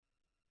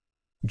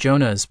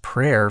Jonah's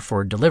prayer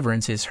for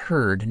deliverance is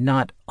heard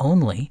not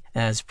only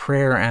as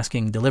prayer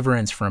asking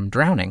deliverance from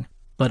drowning,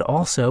 but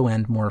also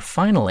and more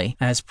finally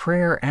as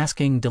prayer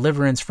asking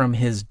deliverance from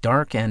his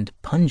dark and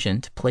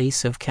pungent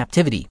place of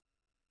captivity.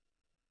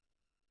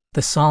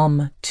 The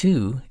psalm,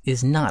 too,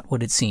 is not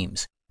what it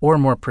seems, or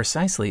more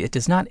precisely, it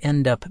does not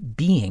end up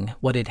being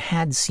what it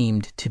had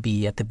seemed to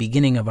be at the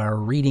beginning of our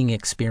reading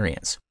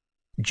experience.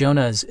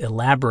 Jonah's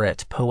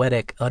elaborate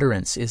poetic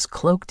utterance is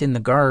cloaked in the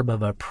garb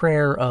of a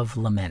prayer of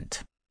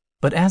lament.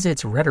 But as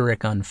its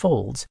rhetoric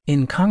unfolds,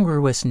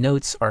 incongruous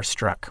notes are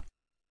struck.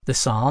 The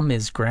psalm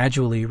is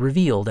gradually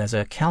revealed as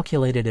a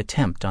calculated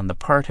attempt on the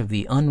part of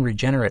the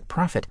unregenerate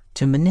prophet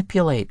to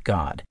manipulate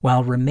God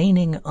while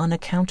remaining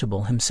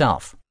unaccountable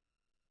himself.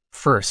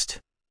 First,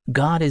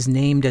 God is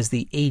named as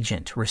the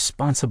agent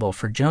responsible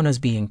for Jonah's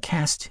being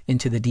cast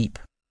into the deep.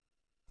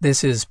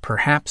 This is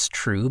perhaps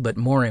true, but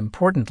more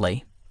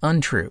importantly,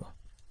 untrue.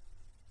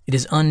 It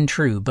is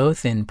untrue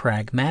both in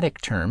pragmatic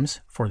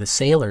terms, for the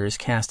sailors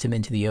cast him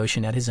into the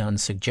ocean at his own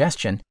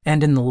suggestion,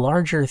 and in the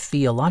larger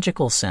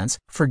theological sense,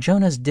 for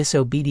Jonah's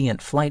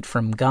disobedient flight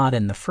from God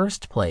in the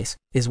first place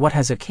is what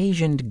has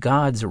occasioned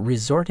God's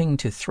resorting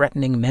to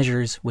threatening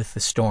measures with the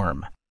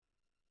storm.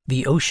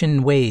 The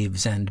ocean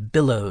waves and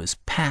billows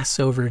pass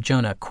over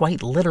Jonah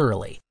quite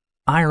literally.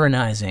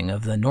 Ironizing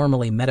of the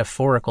normally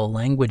metaphorical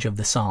language of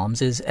the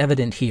Psalms is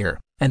evident here,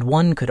 and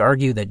one could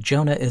argue that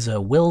Jonah is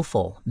a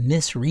willful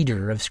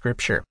misreader of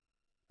Scripture,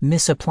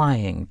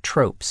 misapplying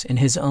tropes in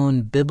his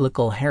own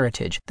biblical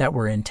heritage that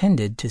were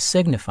intended to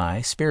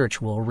signify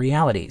spiritual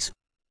realities.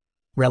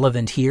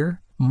 Relevant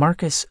here,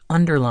 Marcus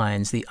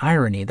underlines the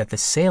irony that the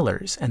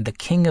sailors and the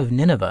king of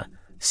Nineveh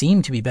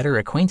seem to be better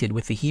acquainted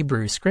with the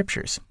Hebrew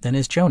Scriptures than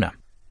is Jonah.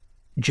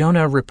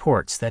 Jonah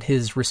reports that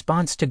his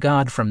response to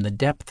God from the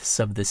depths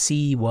of the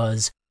sea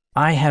was,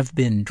 "I have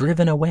been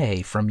driven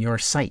away from your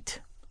sight."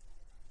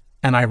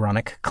 An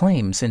ironic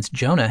claim, since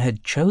Jonah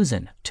had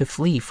chosen to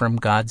flee from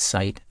God's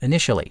sight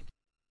initially.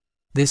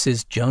 This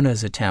is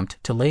Jonah's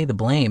attempt to lay the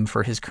blame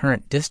for his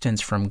current distance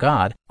from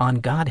God on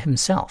God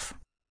himself.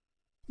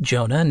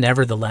 Jonah,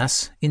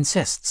 nevertheless,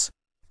 insists,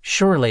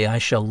 "Surely I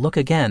shall look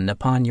again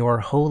upon your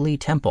holy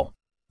temple,"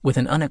 with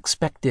an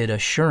unexpected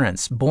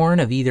assurance born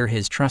of either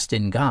his trust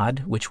in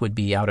God, which would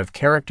be out of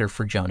character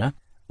for Jonah,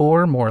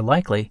 or, more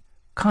likely,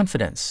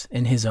 confidence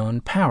in his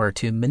own power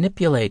to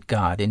manipulate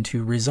God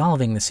into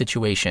resolving the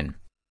situation.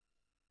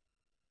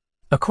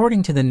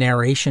 According to the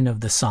narration of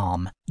the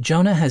psalm,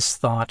 Jonah has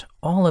thought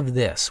all of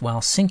this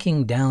while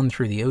sinking down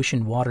through the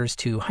ocean waters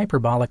to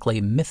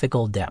hyperbolically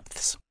mythical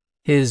depths.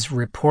 His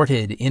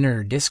reported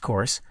inner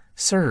discourse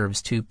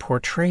serves to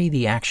portray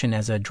the action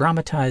as a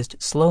dramatized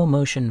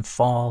slow-motion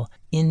fall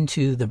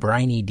into the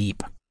briny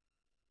deep.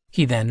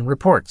 He then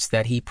reports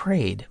that he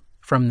prayed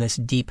from this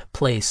deep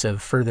place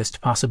of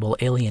furthest possible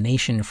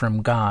alienation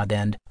from God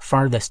and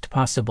farthest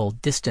possible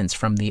distance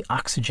from the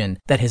oxygen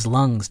that his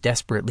lungs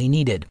desperately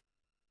needed.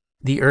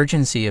 The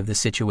urgency of the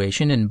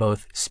situation in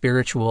both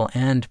spiritual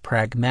and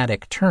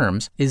pragmatic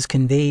terms is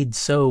conveyed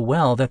so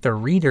well that the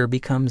reader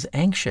becomes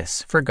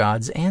anxious for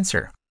God's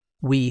answer.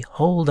 We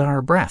hold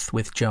our breath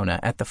with Jonah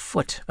at the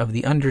foot of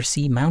the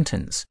undersea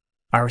mountains,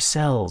 our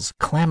cells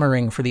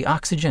clamoring for the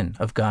oxygen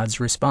of God's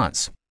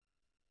response.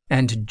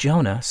 And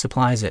Jonah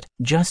supplies it,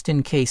 just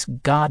in case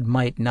God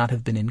might not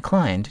have been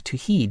inclined to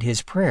heed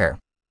his prayer.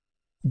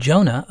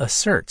 Jonah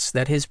asserts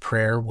that his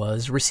prayer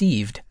was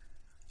received.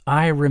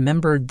 "I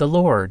remembered the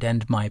Lord,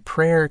 and my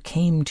prayer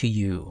came to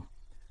you."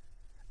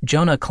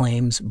 Jonah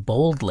claims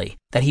boldly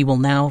that he will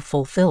now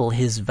fulfill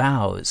his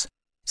vows,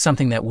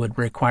 something that would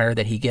require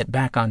that he get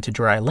back onto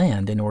dry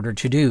land in order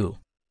to do.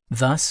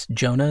 Thus,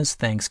 Jonah's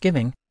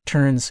thanksgiving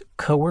turns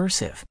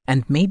coercive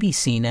and may be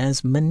seen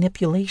as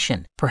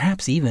manipulation,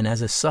 perhaps even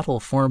as a subtle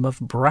form of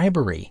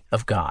bribery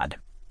of God.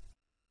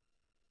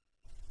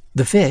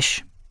 The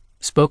fish,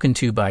 spoken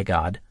to by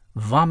God,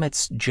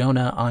 vomits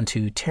Jonah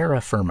onto terra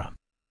firma.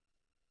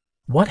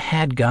 What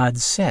had God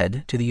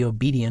said to the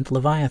obedient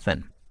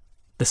Leviathan?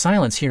 The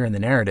silence here in the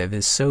narrative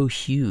is so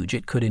huge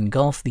it could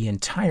engulf the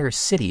entire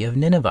city of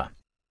Nineveh.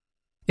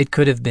 It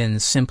could have been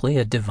simply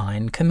a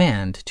divine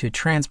command to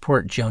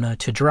transport Jonah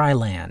to dry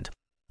land.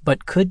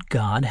 But could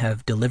God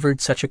have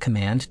delivered such a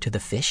command to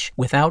the fish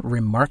without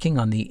remarking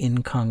on the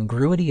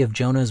incongruity of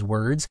Jonah's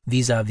words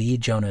vis-à-vis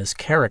Jonah's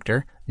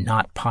character,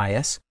 not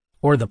pious,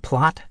 or the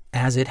plot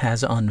as it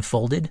has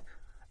unfolded?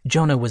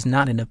 Jonah was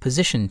not in a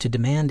position to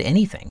demand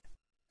anything,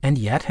 and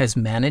yet has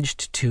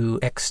managed to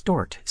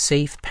extort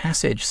safe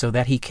passage so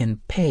that he can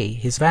pay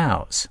his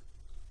vows.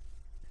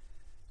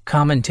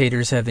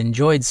 Commentators have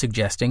enjoyed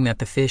suggesting that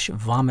the fish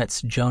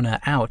vomits Jonah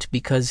out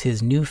because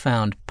his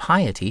newfound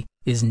piety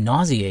is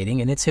nauseating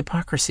in its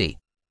hypocrisy.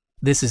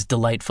 This is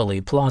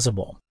delightfully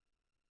plausible.